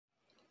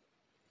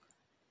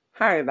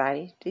Hi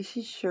everybody, this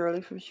is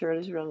Shirley from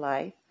Shirley's Real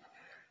Life.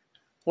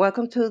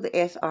 Welcome to the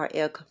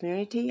SRL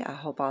community. I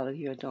hope all of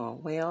you are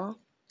doing well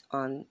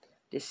on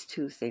this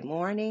Tuesday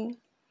morning.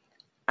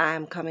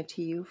 I'm coming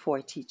to you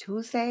for Tea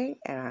Tuesday,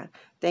 and I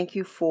thank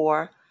you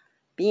for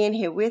being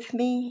here with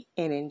me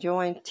and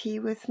enjoying tea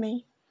with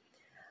me.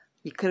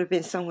 You could have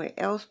been somewhere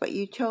else, but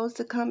you chose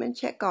to come and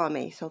check on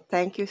me, so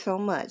thank you so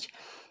much.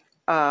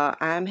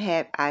 I'm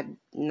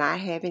not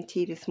having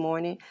tea this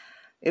morning.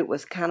 It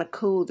was kind of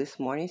cool this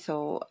morning,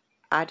 so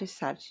I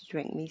decided to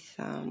drink me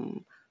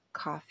some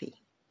coffee,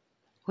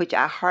 which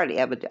I hardly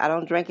ever do. I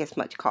don't drink as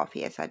much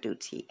coffee as I do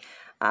tea.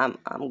 I'm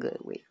good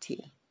with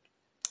tea.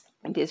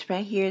 And this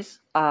right here is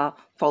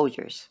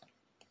Folgers.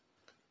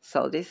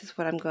 So this is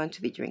what I'm going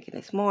to be drinking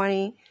this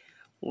morning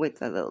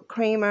with a little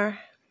creamer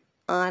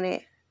on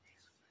it.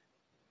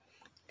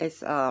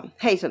 It's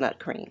hazelnut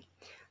cream.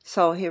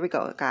 So here we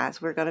go,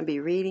 guys. We're going to be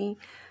reading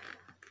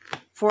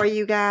for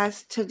you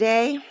guys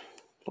today.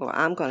 Well,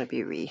 I'm going to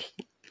be reading.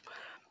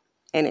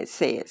 And it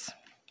says,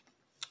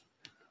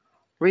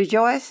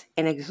 rejoice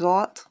and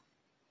exult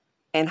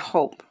and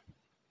hope.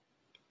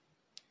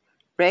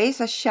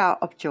 Raise a shout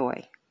of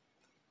joy.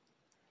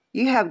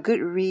 You have good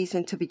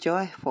reason to be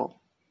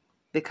joyful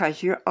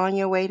because you're on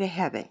your way to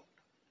heaven.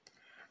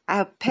 I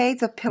have paid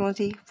the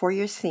penalty for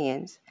your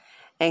sins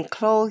and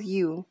clothed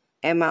you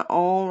in my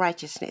own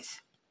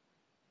righteousness.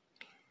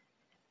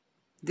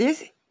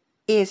 This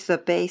is the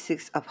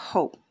basics of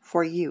hope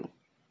for you.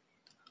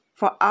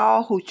 For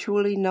all who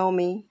truly know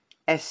me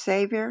as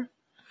Savior,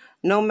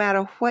 no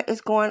matter what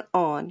is going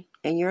on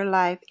in your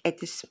life at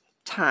this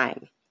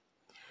time,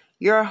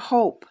 your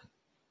hope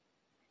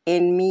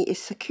in me is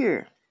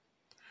secure.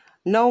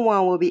 No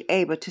one will be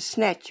able to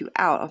snatch you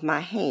out of my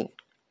hand.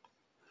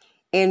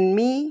 In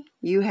me,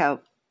 you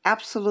have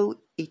absolute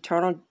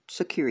eternal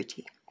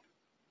security.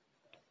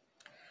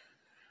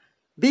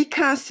 Be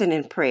constant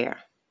in prayer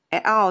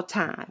at all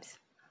times,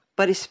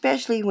 but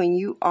especially when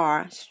you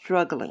are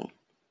struggling.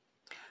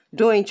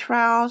 During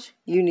trials,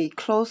 you need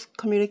close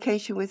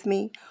communication with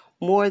me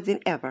more than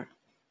ever.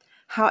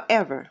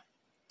 However,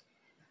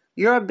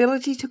 your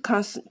ability to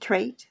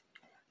concentrate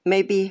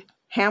may be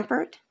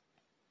hampered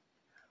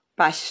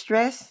by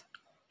stress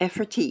and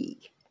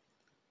fatigue.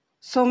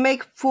 So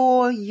make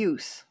full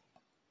use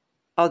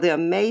of the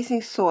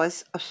amazing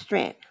source of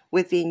strength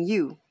within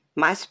you,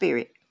 my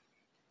spirit.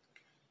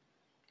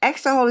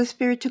 Ask the Holy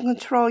Spirit to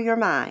control your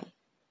mind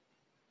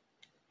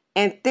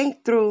and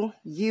think through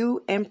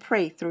you and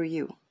pray through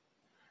you.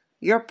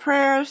 Your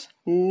prayers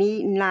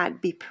need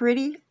not be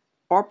pretty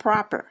or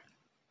proper.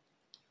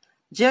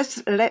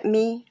 Just let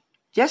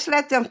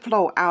them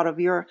flow out of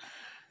your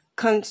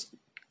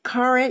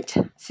current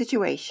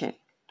situation.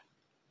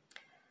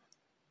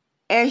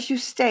 As you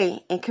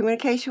stay in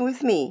communication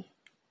with me,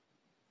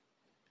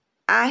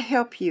 I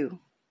help you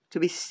to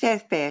be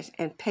steadfast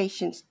and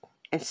patient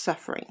in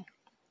suffering.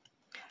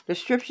 The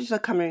scriptures are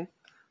coming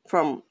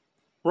from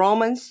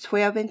Romans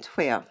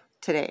 12:12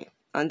 today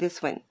on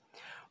this one.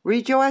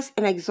 Rejoice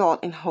and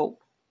exult in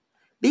hope.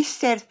 Be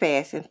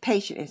steadfast and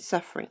patient in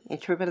suffering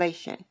and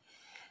tribulation.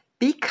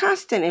 Be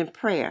constant in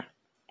prayer.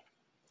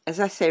 As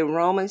I say,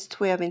 Romans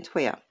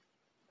 12:12.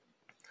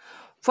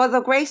 For the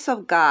grace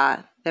of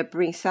God that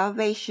brings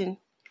salvation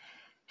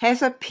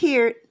has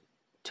appeared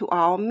to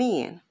all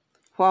men,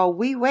 while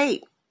we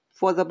wait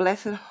for the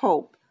blessed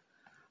hope,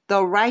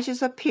 the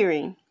righteous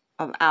appearing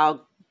of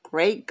our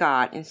great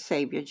God and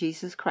Savior,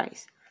 Jesus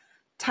Christ.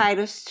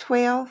 Titus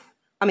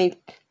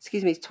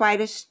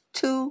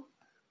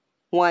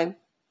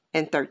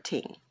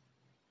 2:1-13.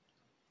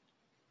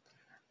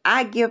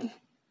 I give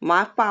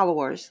my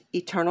followers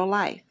eternal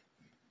life,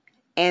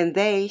 and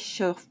they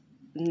shall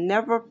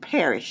never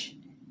perish.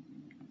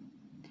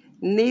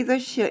 Neither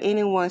shall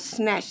anyone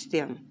snatch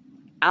them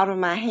out of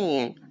my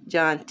hand.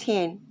 John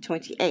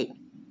 10:28.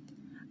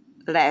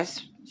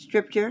 Last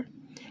scripture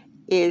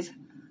is,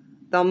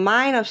 the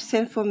mind of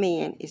sinful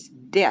men is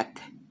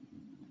death,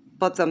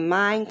 but the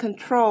mind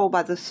controlled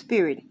by the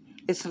Spirit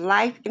is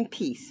life and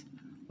peace.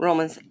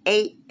 Romans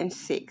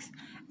 8:6.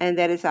 And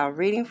that is our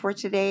reading for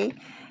today.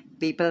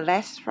 Be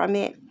blessed from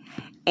it.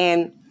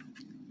 And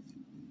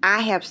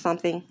I have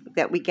something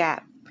that we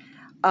got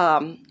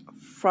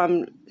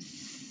from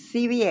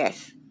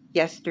CVS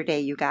yesterday,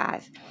 you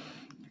guys.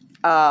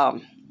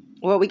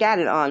 We got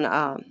it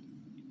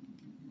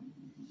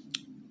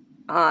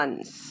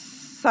on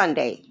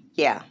Sunday.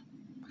 Yeah.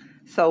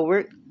 So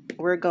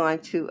we're going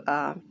to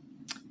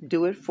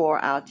do it for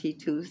our Tea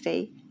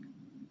Tuesday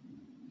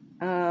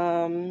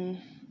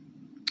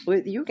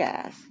with you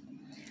guys.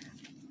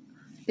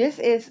 This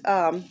is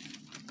some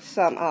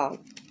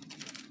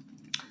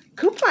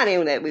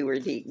couponing that we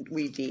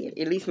did.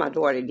 At least my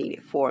daughter did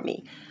it for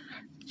me.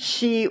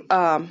 She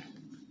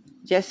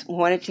just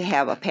wanted to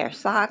have a pair of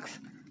socks,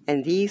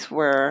 and these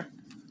were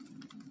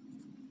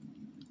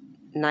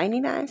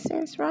 99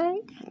 cents,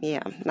 right?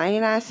 Yeah,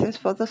 99 cents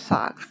for the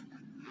socks.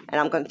 And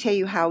I'm going to tell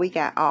you how we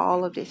got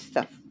all of this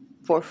stuff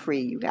for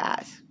free, you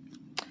guys.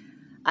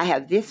 I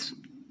have this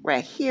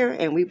right here,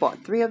 and we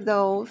bought 3 of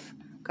those.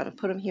 I'm going to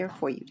put them here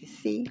for you to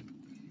see.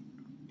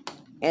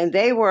 And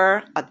they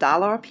were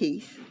 $1 a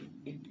piece.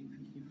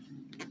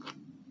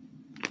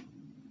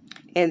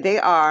 And they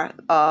are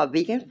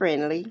vegan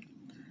friendly.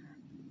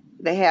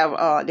 They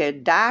have they're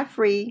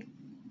dye-free,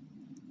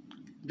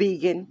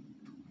 vegan,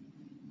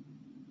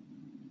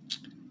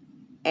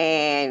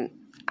 and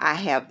I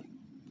have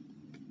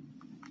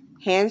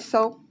hand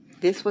soap.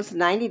 This was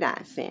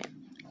 99¢,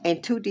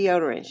 and 2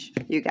 deodorants,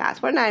 you guys,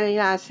 were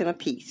 99¢ a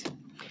piece.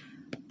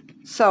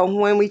 So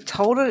when we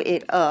totaled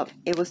it up,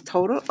 it was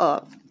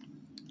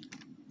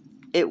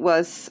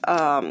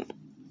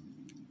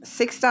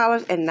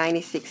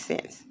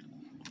 $6.96,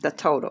 the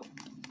total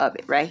of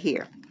it right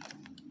here.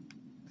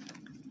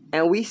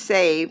 And we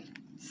saved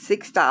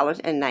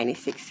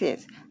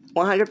 $6.96,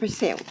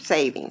 100%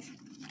 savings.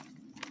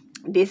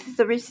 This is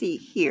the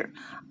receipt here.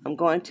 I'm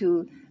going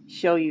to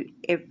show you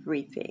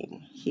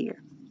everything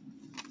here.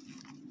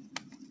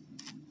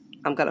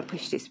 I'm going to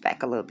push this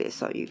back a little bit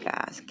so you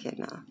guys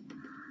can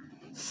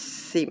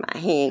see my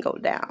hand go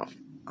down.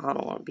 I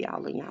don't want to be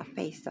all in your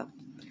face though.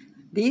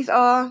 These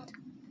are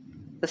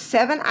the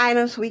 7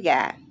 items we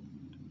got.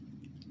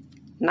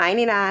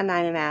 99,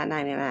 99,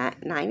 99,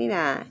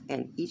 99,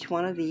 and each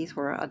one of these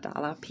were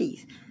 $1 a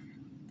piece.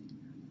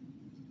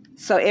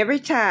 So every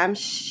time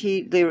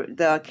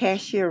the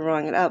cashier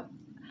rung it up,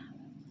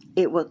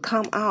 it would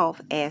come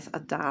off as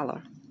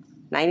 $1.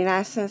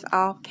 99¢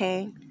 off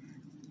came.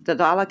 The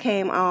 $1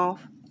 came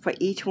off for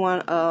each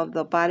one of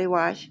the body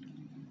wash,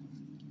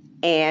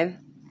 and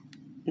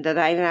the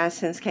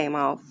 99¢ came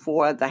off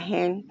for the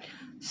hand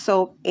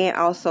soap and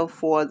also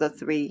for the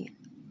 2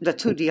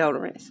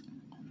 deodorants.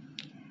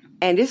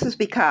 And this is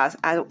because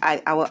I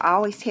will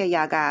always tell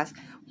y'all guys,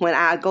 when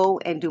I go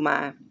and do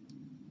my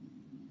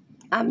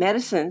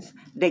medicines,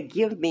 they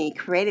give me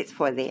credits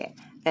for that.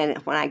 And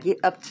when I get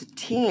up to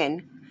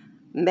 10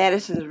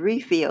 medicines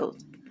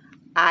refills,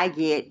 I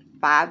get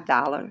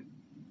 $5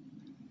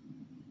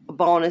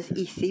 bonus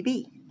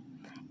ECB.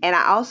 And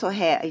I also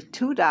had a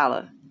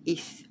 $2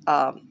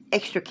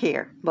 extra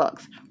care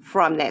bucks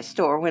from that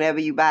store whenever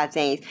you buy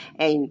things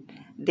and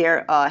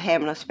they're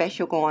having a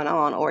special going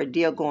on or a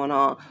deal going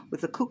on with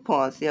the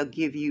coupons. They'll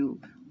give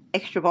you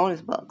extra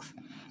bonus bucks,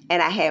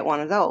 and I had one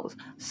of those.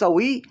 So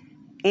we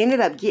ended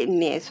up getting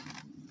this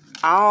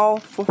all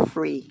for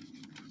free,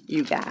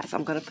 you guys.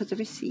 I'm gonna put the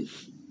receipt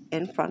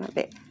in front of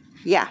it.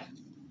 Yeah,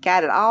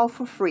 got it all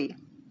for free.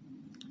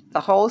 The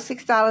whole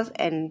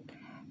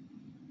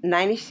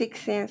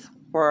 $6.96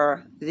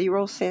 were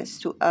 0 cents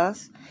to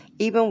us.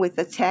 Even with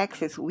the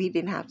taxes, we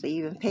didn't have to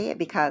even pay it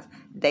because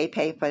they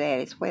pay for that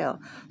as well.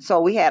 So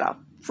we had a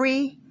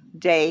free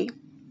day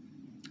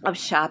of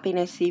shopping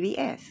at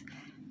CVS.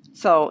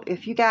 So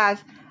if you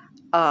guys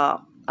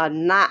are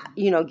not,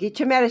 get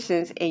your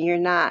medicines and you're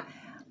not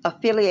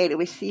affiliated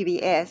with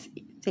CVS,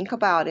 think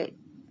about it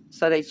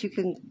so that you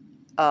can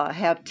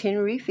have 10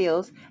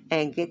 refills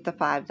and get the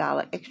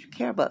 $5 extra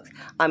care bucks.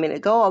 I mean,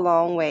 it go a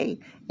long way,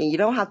 and you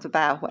don't have to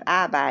buy what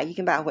I buy. You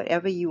can buy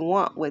whatever you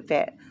want with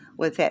that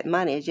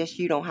money. It's just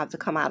you don't have to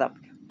come out of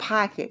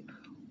pocket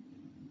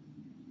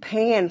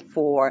paying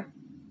for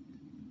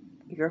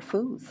your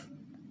foods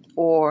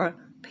or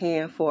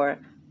paying for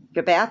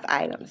your bath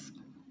items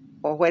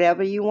or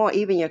whatever you want,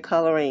 even your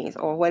colorings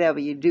or whatever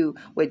you do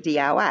with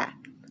DIY.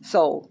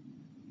 So,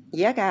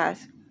 yeah,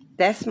 guys,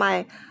 that's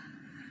my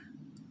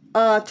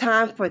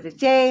time for the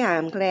day.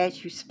 I'm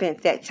glad you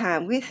spent that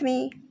time with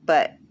me.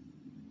 But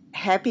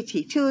happy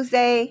Tea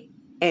Tuesday.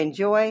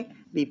 Enjoy.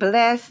 Be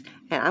blessed.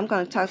 And I'm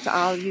going to talk to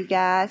all of you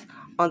guys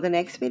on the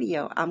next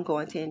video. I'm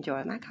going to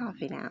enjoy my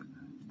coffee now.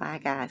 Bye,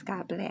 guys.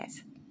 God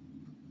bless.